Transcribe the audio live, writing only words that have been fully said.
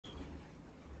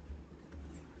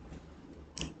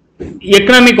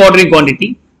Economic ordering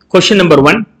quantity. Question number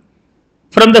 1.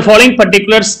 From the following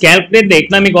particulars, calculate the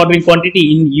economic ordering quantity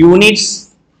in units,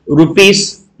 rupees,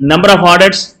 number of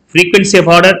orders, frequency of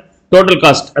order, total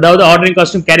cost. அதாவது ordering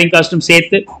cost, carrying cost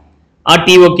சேர்த்து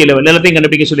EOQ level எல்லாத்தையும்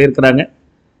கண்டுபிடிக்க சொல்லி இருக்காங்க.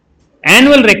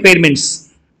 Annual requirements,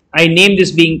 I name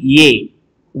this being A.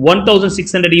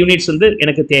 1600 units வந்து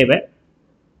எனக்கு தேவை.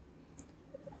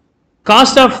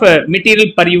 Cost of material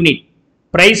per unit,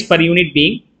 price per unit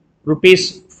being rupees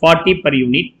 40 per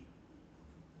unit.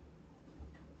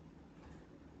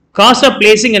 Cost of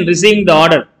placing and receiving the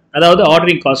order, அதாவது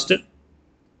ordering cost,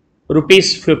 rupees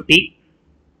 50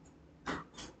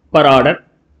 per order.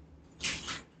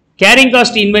 Carrying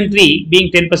cost inventory being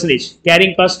 10%,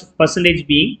 carrying cost percentage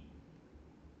being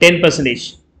 10%.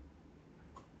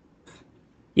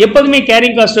 எப்போதுமே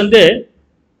carrying cost வந்து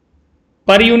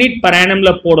per unit per annum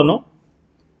ல போடணும்.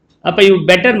 அப்ப you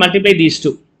better multiply these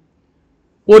two.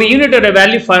 ஒரு யூனிட்டோட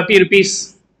value 40 rupees.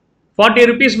 40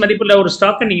 rupees மதிப்புள்ள ஒரு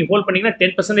ஸ்டாக்கை நீங்கள் ஹோல்ட் பண்ணீங்கன்னா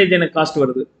 10% எனக்கு காஸ்ட்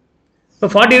வருது. இப்போ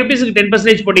 40 rupeesக்கு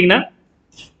 10% போட்டிங்கன்னா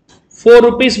 4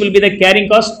 rupees will be the carrying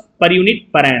cost per unit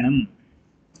per annum.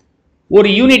 ஒரு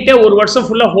யூனிட்டை ஒரு வருஷம்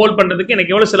ஃபுல்லாக ஹோல்ட் பண்ணுறதுக்கு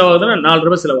எனக்கு எவ்வளோ செலவாகுதுன்னா 4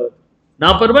 ரூபாய் செலவாகுது.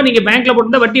 40 ரூபாய் நீங்கள் பேங்க்கில்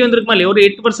போட்டிருந்தா வட்டி வந்திருக்குமா இல்லையா, ஒரு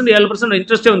 8% 7%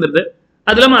 இன்ட்ரெஸ்ட்டே வந்துடுது.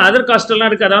 அது இல்லாமல் அதர் காஸ்ட் எல்லாம்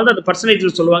இருக்குது, அதாவது அது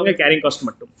பர்சன்டேஜில் சொல்லுவாங்க கேரிங் காஸ்ட்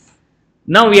மட்டும்.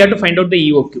 Now we have to find out the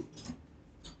EOQ.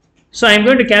 So I am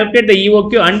going to calculate the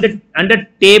EOQ under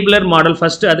tabular model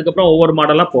first, அதுக்கப்புறம் ஒவ்வொரு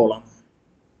மாடலா போகலாம்.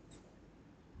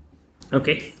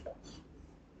 Okay.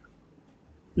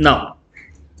 Now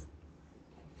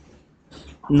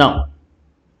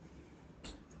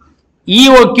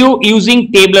EOQ using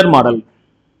tabular model.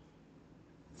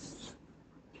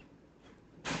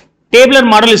 Tabular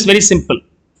model is very simple.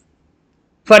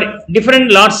 For different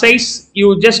lot size, you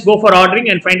just go for ordering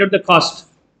and find out the cost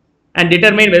and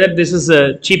determine whether this is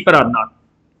cheaper or not.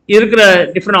 இருக்கிற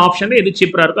different option எது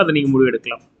cheaper இருக்கோ அதை நீங்க முடிவு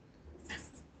எடுக்கலாம்.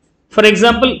 For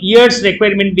example, years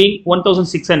requirement being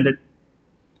 1600.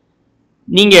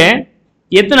 நீங்க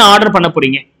எத்தனை order பண்ண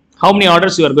போறீங்க? How many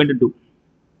orders you are going to do?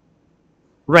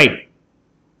 Right.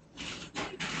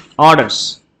 Orders.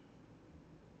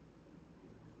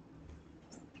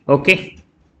 Okay.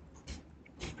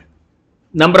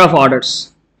 Number of orders.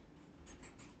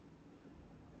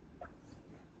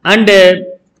 And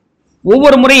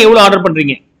ஒவ்வொரு முறை எவ்வளவு ஆர்டர்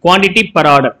பண்றீங்க? Quantity per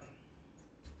order.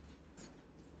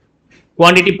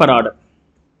 Quantity per order.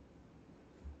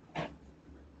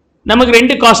 நமக்கு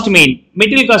ரெண்டு காஸ்ட் மெயின்.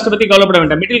 மெட்டீரியல் காஸ்ட் பத்தி கவலைப்பட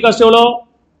வேண்டாம். மெட்டீரியல் காஸ்ட் எவ்வளோ?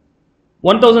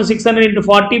 1600 into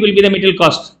 40 will be the material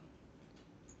cost.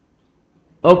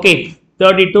 Okay,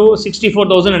 32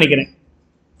 64000 நினைக்கிறேன்.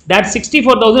 That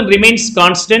 64000 remains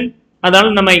constant. அதனால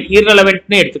நம்ம irrelevant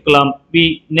னு எடுத்துக்கலாம். We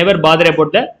never bother about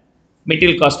the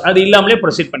material cost. அது இல்லாமலே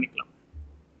proceed பண்ணிக்கலாம்.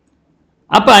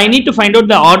 அப்ப I need to find out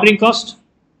the ordering cost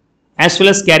as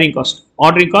well as carrying cost.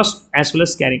 Ordering cost as well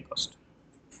as carrying cost.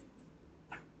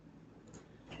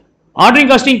 Ordering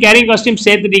costing carrying costing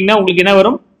சேர்த்துட்டீங்கன்னா உங்களுக்கு என்ன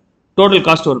வரும்? Total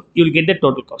cost வரும். You will get the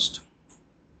total cost.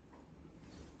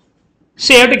 So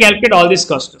you have to calculate all these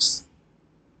costs.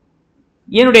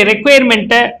 என்னுடைய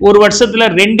ரெக்குயர்மெண்ட்டை ஒரு வருஷத்துல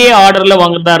ரெண்டே ஆர்டர்ல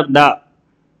வாங்குறதா இருந்தா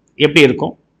எப்படி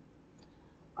இருக்கும்?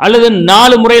 அல்லது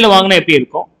 4 முறையில் வாங்கினா எப்படி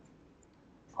இருக்கும்?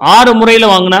 6 முறையில்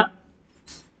வாங்கினா,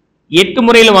 8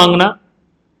 முறையில் வாங்கினா,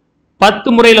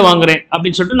 10 முறையில் வாங்குறேன்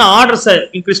அப்படின்னு சொல்லிட்டு நான் ஆர்டர்ஸை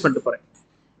இன்க்ரீஸ் பண்ணிட்டு போறேன்.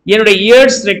 என்னுடைய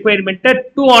இயர்ஸ் ரெக்குயர்மெண்ட்டை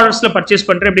 2 ஆர்டர்ஸ்ல பர்ச்சேஸ்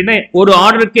பண்றேன் அப்படின்னா ஒரு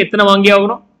ஆர்டருக்கு எத்தனை வாங்கி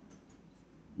ஆகணும்?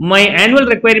 My annual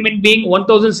requirement being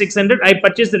 1600, I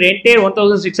purchase the entire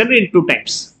 1600 in 2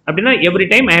 times. அப்படின்னா every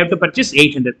time I have to purchase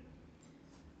 800.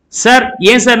 Sir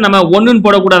ஏன் சார் நம்ம 1ன்னு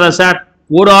போடக்கூடாதா சார்?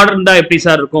 ஒரு ஆர்டர் இருந்தா எப்படி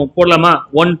சார் இருக்கும்? போடலாமா?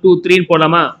 1 2 3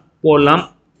 போடலாமா? போடலாம்.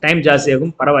 டைம்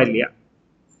ஜாஸ்தியாகும், பரவாயில்லையா?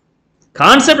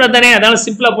 கான்செப்ட் அதானே. அதனால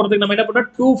சிம்பிளா போறதுக்கு நம்ம என்ன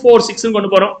பண்றோம்? 2 4 6ன்னு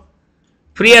கொண்டு போறோம்.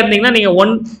 ஃப்ரீயா இருந்தீங்கன்னா நீங்க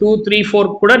 1 2 3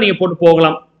 4 கூட நீங்க போட்டு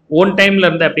போகலாம். ஒன் டைம்ல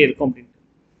இருந்தா எப்படி இருக்கும் அப்படின்னு.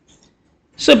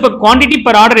 ஸோ இப்போ குவான்டிட்டி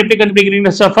பர் ஆர்டர் எப்படி கண்டுபிடிக்கிறீங்க?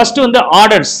 ஃபர்ஸ்ட் வந்து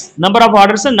ஆர்டர்ஸ், நம்பர் ஆஃப்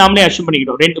ஆர்டர்ஸ் நாமளே அஷ்யூம்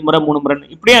பண்ணிக்கிட்டோம். 2 முறை 3 முறை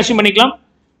இப்படியே அஷ்யூம் பண்ணிக்கலாம்.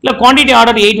 இல்லை குவான்டிட்டி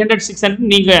ஆர்டர் 800 600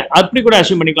 நீங்க அப்படி கூட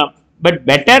அஷ்யூம் பண்ணிக்கலாம். But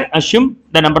better assume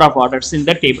the number of orders in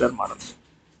the tabular model.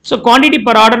 So quantity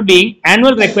per order being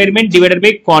annual requirement divided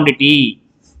by quantity.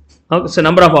 Okay, so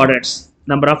number of orders.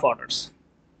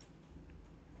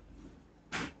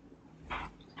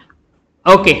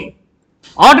 Okay.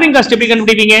 Ordering cost எப்படி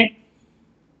கண்டுபிடிப்பீங்க?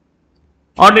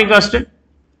 Ordering cost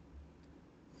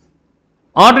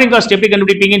எப்படி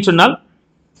கண்டுபிடிப்பீங்கன்னு சொன்னால்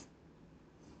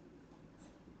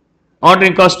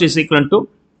ordering cost is equal to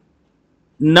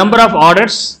number of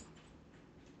orders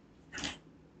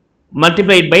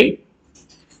multiplied by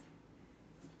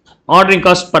ordering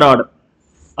cost per order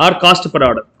or cost per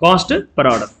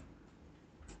order.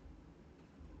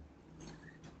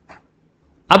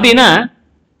 அப்படின்னா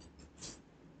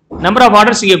number of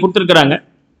orders இங்கே கொடுத்துருக்குறாங்க.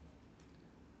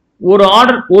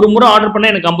 ஒரு முறை order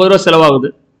பண்ணால் எனக்கு 50 ரூபா செலவாகுது.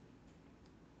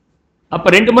 அப்போ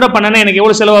 2 முறை பண்ணனா எனக்கு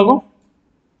எவ்வளோ செலவாகும்?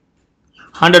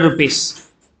 100 rupees.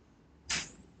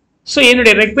 ஸோ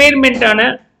என்னுடைய ரெக்வயர்மெண்ட்டான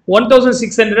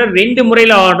 1600 2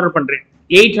 முறையில் ஆர்டர் பண்ணுறேன்.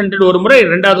 800 ஒரு முறை,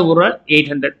 ரெண்டாவது முறை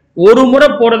 800. ஒரு முறை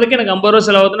போகிறதுக்கு எனக்கு 50 ரூபா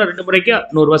செலவாகுதுன்னா 2 முறைக்கு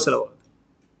 100 ரூபா செலவாகுது.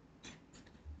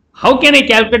 How can I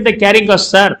calculate the carrying cost,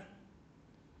 sir?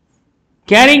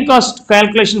 Carrying cost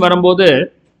calculation வரும்போது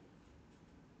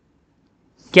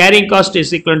carrying cost is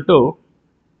equal to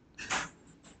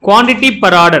quantity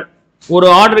per order. ஒரு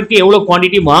ஆர்டருக்கு எவ்வளவு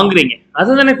குவாண்டிட்டி வாங்குறீங்க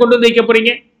அதுதானே கொண்டு வந்து வைக்க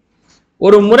போறீங்க.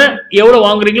 ஒரு முறை எவ்வளவு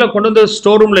வாங்குறீங்களோ கொண்டு வந்து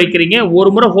ஸ்டோர் ரூம்ல வைக்கிறீங்க. ஒரு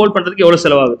முறை ஹோல்ட் பண்றதுக்கு எவ்வளவு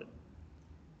செலவாகுது?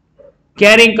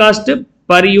 carrying cost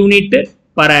per unit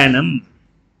per annum.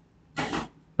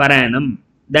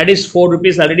 That is 4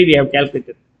 rupees already we have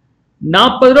calculated.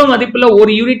 40 ரூபாய் மதிப்புல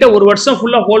ஒரு யூனிட்டை ஒரு வருஷம்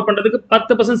ஃபுல்லா ஹோல்ட் பண்றதுக்கு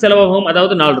 10% செலவாகும்,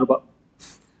 அதாவது 4 ரூபாய்.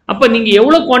 அப்ப நீங்க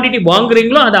எவ்வளவு குவாண்டிட்டி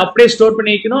வாங்குறீங்களோ அதை அப்படியே ஸ்டோர்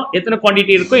பண்ணி வைக்கணும். எத்தனை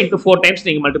குவாண்டிட்டி இருக்கோ into 4 times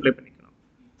நீங்க மல்டிப்ளை பண்ணிக்கணும்.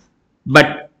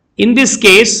 But in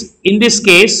this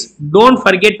case don't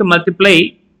forget to multiply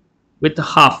with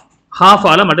half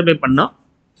ஆல மல்டிப்ளை பண்ணா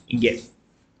இங்க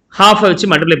half வச்சு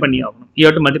மல்டிப்ளை பண்ணி ஆகணும். you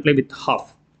have to multiply with half.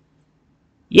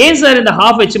 ஏன் சார் இந்த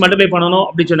half வச்சு மல்டிப்ளை பண்ணணும்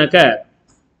அப்படி சொன்னாக்க,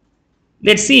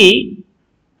 let's see,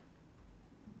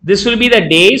 this will be the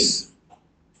days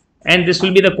and this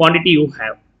will be the quantity you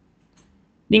have.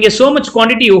 நீங்க so much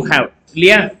quantity you have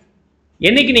இல்லையா?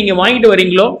 என்னைக்கு நீங்க வாங்கிட்டு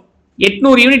வரீங்களோ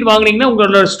 800 யூனிட் வாங்குனீங்கன்னா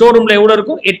உங்களோட ஸ்டோர் ரூம்ல எவ்வளவு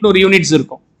இருக்கும்? 800 யூனிட்ஸ்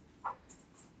இருக்கும்.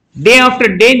 டே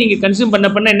ஆஃப்டர் டே நீங்க கன்சியூம் பண்ண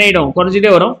என்ன ஆயிடும்?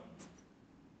 குறைஞ்சிட்டே வரும்.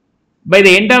 By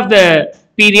the end of the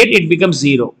period it becomes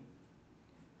 0.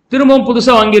 திரும்பவும்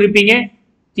புதுசா வாங்கி இருப்பீங்க,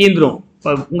 தீந்துரும்.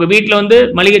 உங்க வீட்டில் வந்து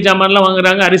மளிகை ஜாமான்லாம்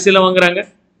வாங்குறாங்க, அரிசியெல்லாம் வாங்குறாங்க.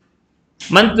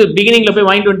 மந்த் பிகினிங்ல போய்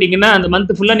வாங்கிட்டு வந்துட்டீங்கன்னா அந்த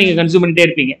மந்த் ஃபுல்லா நீங்க கன்சியூம் பண்ணிட்டே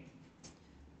இருப்பீங்க.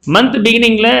 மந்த்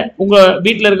பிகினிங்ல உங்க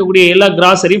வீட்டில் இருக்கக்கூடிய எல்லா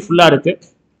கிராசரியும் ஃபுல்லா இருக்கு.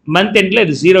 மந்த் எண்ட்ல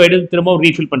இது 0 எடுத்து திரும்ப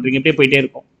ரீஃபில் பண்றீங்க, அப்படியே போயிட்டே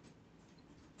இருக்கும்.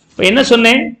 இப்போ என்ன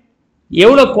சொன்னேன்?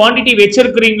 எவ்வளவு குவாண்டிட்டி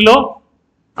வச்சிருக்கிறீங்களோ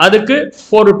அதுக்கு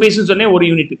 4 rupees சொன்னேன் ஒரு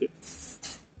யூனிட்டுக்கு.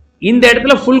 இந்த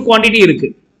இடத்துல ஃபுல் குவாண்டிட்டி இருக்கு,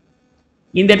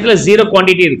 இந்த இடத்துல 0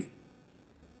 குவாண்டிட்டி இருக்கு.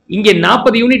 இங்க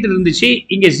 40 யூனிட் இருந்துச்சு,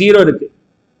 இங்க 0 இருக்கு.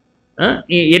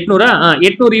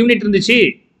 800 யூனிட் இருந்துச்சு,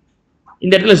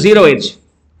 இந்த இடத்துல 0 ஆயிடுச்சு.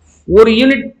 ஒரு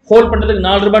யூனிட் ஹோல்ட் பண்றதுக்கு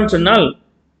 4 ரூபான்னு சொன்னால்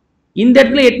இந்த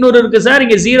இடத்துல 800 இருக்கு சார்,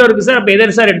 இங்க 0 இருக்கு சார். அப்ப எதை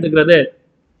சார் எடுத்துக்கிறது?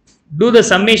 Do the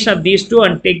summation of these two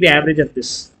and take the average of this.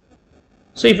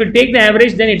 So if you take the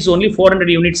average, then it's only 400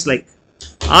 units. Like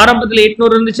ஆரம்பத்தில்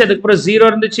 800 இருந்துச்சு, அதுக்கப்புறம் 0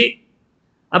 இருந்துச்சு.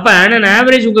 அப்ப an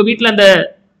average உங்க வீட்டில் அந்த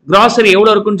கிராசரி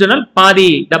எவ்வளவு இருக்குன்னு சொன்னால் பாதி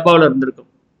டப்பாவில் இருந்திருக்கும்.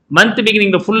 மந்த்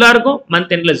பிகினிங்ல ஃபுல்லா இருக்கும்,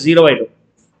 மந்த் எண்ட்ல 0 ஆயிடும்.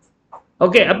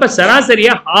 ஓகே, அப்ப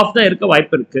சராசரியா ஹாஃப் தான் இருக்க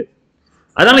வாய்ப்பு இருக்கு.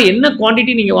 அதனால என்ன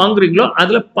குவாண்டிட்டி நீங்க வாங்குறீங்களோ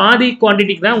அதுல பாதி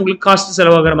குவாண்டிட்டிக்கு தான் உங்களுக்கு காஸ்ட்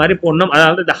செலவாகிற மாதிரி போடணும்.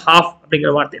 அதாவது இந்த ஹாஃப்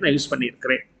அப்படிங்கிற வார்த்தையை நான் யூஸ்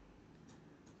பண்ணியிருக்கிறேன்.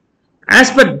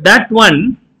 As per that one,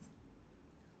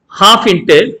 half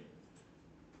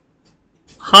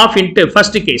into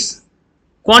first case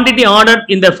quantity ordered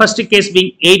in the first case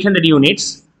being 800 units,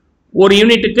 ஒரு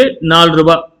யூனிட்டுக்கு 4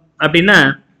 ரூபாய் அப்படின்னா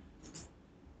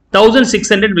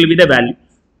 1600 will be the value.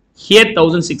 Here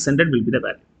 1600 will be the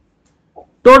value.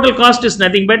 Total cost is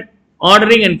nothing but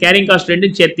ordering and carrying cost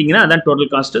ரெண்டும் சேர்த்தீங்கன்னா அதான் total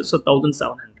cost. So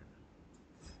 1700.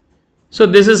 So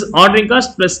this is ordering cost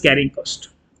plus carrying cost.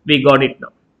 We got it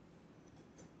now.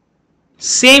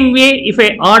 Same way, if I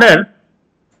order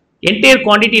entire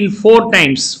quantity in 4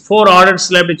 times, 4 orders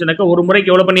அப்படி சொன்னாக்க ஒரு முறைக்கு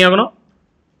எவ்வளவு பண்ணி ஆகணும்?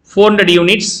 400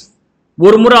 units.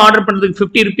 ஒரு முறை ஆர்டர் பண்றதுக்கு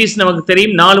 50 rupees நமக்கு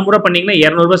தெரியும். 4 முறை பண்ணீங்கன்னா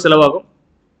 200 ரூபாய் செலவாகும்.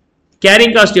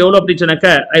 Carrying cost எவ்வளவு அப்படி சொன்னாக்க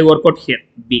I work out here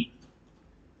B.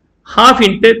 Half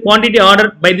into quantity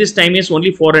ordered by this time is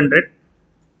only 400.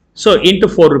 So into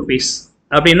 4 rupees.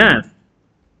 அப்படின்னா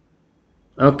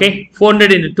okay,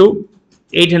 400 into 2,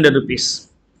 800 rupees.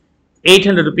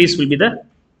 800 rupees will be the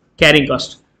carrying cost.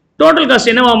 Total cost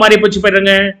என்னவா மாறி போச்சு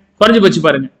பாருங்க, குறைஞ்சு போச்சு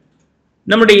பாருங்க.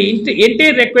 நம்முடைய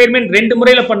entire requirement 2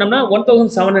 முறையில பண்ணோம்னா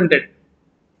 1700.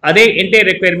 அதே entire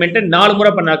requirement 4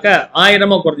 முறை பண்ணாக்க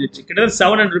 1000 குறைஞ்சிச்சு. கிட்டத்தட்ட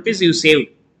 700 rupees you saved.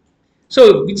 So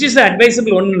which is the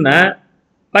advisable ஒண்ணுன்னா,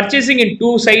 purchasing in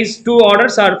 2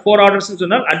 orders or 4 orders ன்னு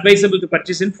சொன்னால் advisable to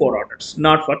purchase in 4 orders,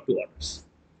 not for 2 orders.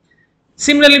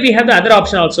 Similarly, we have the other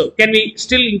option also. Can we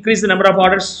still increase the number of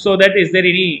orders so that is there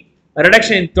any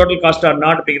reduction in total cost or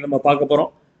not? அப்படிங்கிறத நம்ம பார்க்க போறோம்.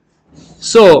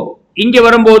 So இங்க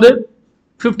வரும்போது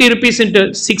 50 rupees into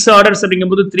 6 orders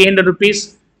அப்படிங்கும்போது 300 rupees.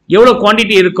 எவ்வளவு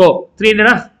quantity இருக்கோ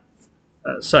 300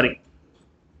 sorry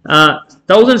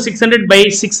 1600 by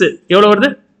 6 எவ்வளவு வருது?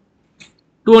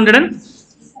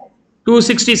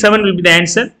 267 will be the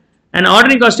answer. and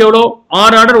ordering cost எவ்வளோ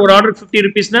 6 ஆர்டர் ஒரு ஆர்டருக்கு 50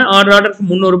 rupeesனா 6 ஆர்டருக்கு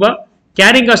 300 ரூபாய்.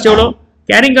 கேரிங் காஸ்ட் எவ்வளோ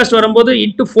கேரிங் காஸ்ட் வரும்போது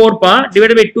இன்ட்டு 4 பா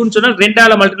டிவைட் பை 2ன்னு சொன்னால்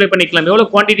 2ஆல் மல்டிப்ளை பண்ணிக்கலாம். எவ்வளோ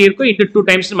குவான்டிட்டி இருக்கோ இன்ட்டு 2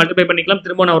 டைம்ஸ் மல்டிப்ளை பண்ணிக்கலாம்.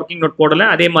 திரும்ப நான் ஒர்க்கிங் நோட் போடலை,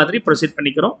 அதே மாதிரி ப்ரொசீட்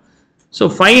பண்ணிக்கிறோம். So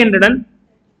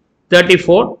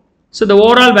 534. So the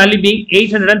overall value being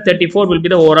 834 will be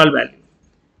the overall value.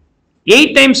 8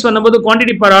 times பண்ணும்போது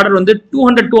குவான்டிட்டி பர் ஆர்டர் வந்து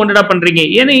 200 பண்றீங்க.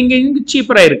 ஏன்னா இங்க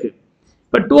சீப்பரா இருக்கு.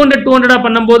 இப்போ 200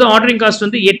 பண்ணும்போது ஆர்டரிங் காஸ்ட்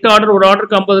வந்து 8 ஆர்டர் ஒரு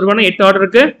ஆர்டருக்கு 50 ரூபாய், 8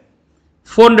 ஆர்டருக்கு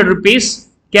 400 rupees.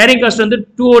 கேரிங் காஸ்ட் வந்து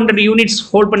 200 யூனிட்ஸ்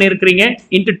ஹோல்ட் பண்ணியிருக்கிறீங்க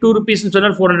இன்ட்டு 2 rupeesன்னு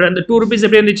சொன்னால் 400. அந்த 2 rupees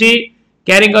எப்படி இருந்துச்சு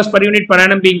carrying cost per unit per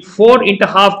annum being 4 into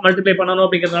half multiply பண்ணணும்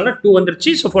அப்படிங்கிறதுனால 2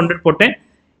 வந்துருச்சு. ஸோ 400 போட்டேன்.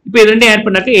 இப்போ இது ரெண்டையும் ஆட்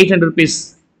பண்ணாக்க 800 rupees.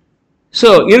 So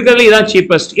இருக்கிறதுல இதான்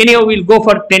cheapest. Anyhow we'll go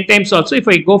for 10 times also. If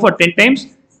I go for 10 times,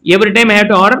 every time I have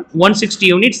to order 160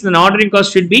 units, then ordering cost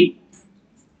should be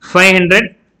 500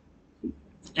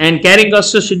 and carrying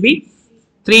cost should be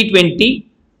 320.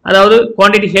 அதாவது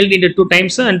quantity held into 2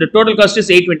 times and the total cost is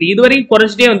 820. இதுவரைக்கும்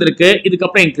குறைஞ்சிட்டே வந்திருக்கு,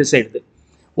 இதுக்கப்புறம் increase ஆயிடுது.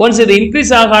 Once இது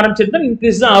increase ஆக ஆரம்பிச்சிருந்தா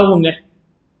increase தான் ஆகுங்க.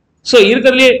 ஸோ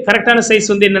இருக்கிறதுலே கரெக்டான சைஸ்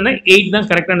வந்து என்னன்னா 8 தான்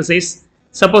கரெக்டான சைஸ்.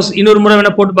 சப்போஸ் இன்னொரு முறை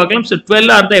வேணா போட்டு பார்க்கலாம். ஸோ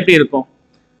 12 இருந்தால் எப்படி இருக்கும்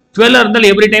 12 இருந்தால்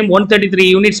எவ்ரி டைம் 133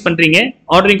 யூனிட்ஸ் பண்றீங்க.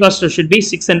 Ordering cost should be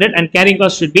 600 and carrying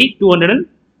cost should be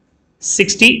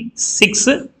 266.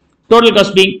 Total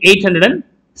cost being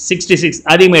 866.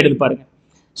 அதிகமாக எடுத்து பாருங்க.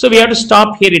 So we have to stop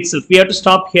here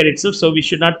itself. So we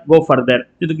should not go further.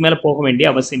 இதுக்கு மேல போக வேண்டிய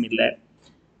அவசியம் இல்லை.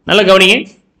 நல்லா கவனிங்க.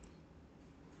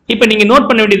 இப்போ நீங்க நோட்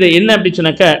பண்ண வேண்டியது என்ன அப்படி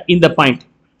சொன்னாக்க இந்த point,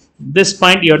 this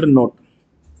point you have to note.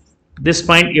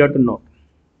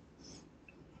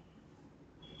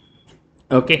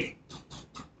 Okay,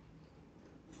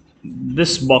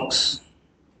 this box.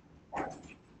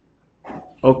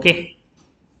 Okay,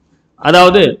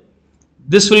 அதாவது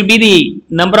this will be the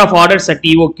number of orders at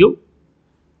EOQ.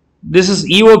 This is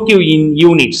EOQ in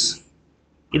units.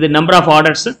 இது number of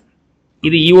orders,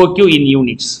 இது EOQ in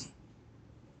units.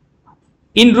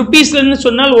 In rupees ல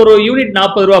சொன்னால் ஒரு unit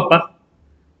 40 ரூபாய்ப்பா.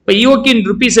 இப்போ EOQ in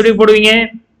rupees எப்படி போடுவீங்க?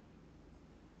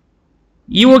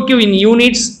 EOQ in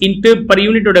units into per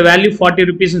unit oda value 40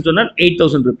 rupees ன்னு சொன்னால்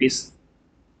 8000 rupees.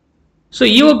 So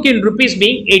EOQ in rupees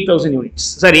being 8000 units.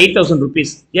 Sorry, 8000 rupees.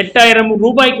 8000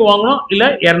 ரூபாய்க்கு வாங்கணும் இல்ல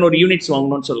 200 யூனிட்ஸ்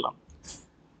வாங்கணும்னு சொல்லலாம்.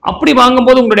 அப்படி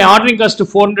வாங்கும்போது உங்களுடைய ஆர்டரிங் காஸ்ட்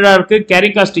 400 இருக்கு,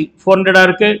 கேரிங் காஸ்ட் 400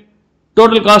 இருக்கு,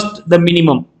 டோட்டல் காஸ்ட் த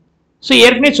மினிமம். ஸோ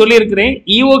ஏற்கனவே சொல்லியிருக்கிறேன்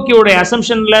EOQ உடைய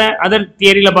அசம்ஷன்ல அதர்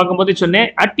தியரியில பார்க்கும்போது சொன்னேன்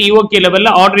அட் EOQ லெவல்ல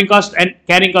ordering cost and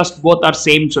carrying cost both are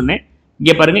same சொன்னேன்.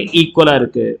 இங்கே பாருங்க ஈக்குவலா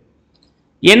இருக்கு.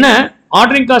 என்ன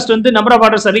ஆர்டரிங் காஸ்ட் வந்து நம்பர் ஆஃப்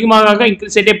ஆர்டர்ஸ் அதிகமாக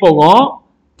இன்க்ரீஸ் ஆகிட்டே போகும்,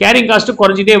 கேரிங் காஸ்ட்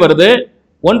குறைஞ்சிட்டே வருது.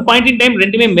 ஒன் பாயிண்ட் இன் டைம்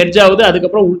ரெண்டுமே மெர்ஜ் ஆகுது,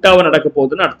 அதுக்கப்புறம் உல்டாவாக நடக்க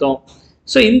போகுதுன்னு அர்த்தம்.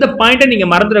 ஸோ இந்த பாயிண்ட்டை நீங்க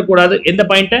மறந்துடக்கூடாது. எந்த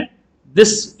பாயிண்ட்டை?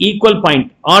 This equal point.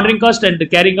 Ordering cost and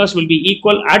carrying cost will be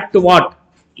equal at what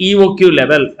EOQ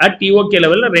level. At EOQ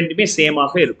level ரெண்டுமே சேம்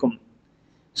ஆக இருக்கும்.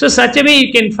 So such a way you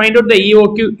can find out the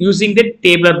EOQ using the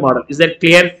tabular model. Is that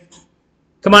clear?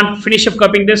 Come on, finish up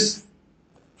copying this.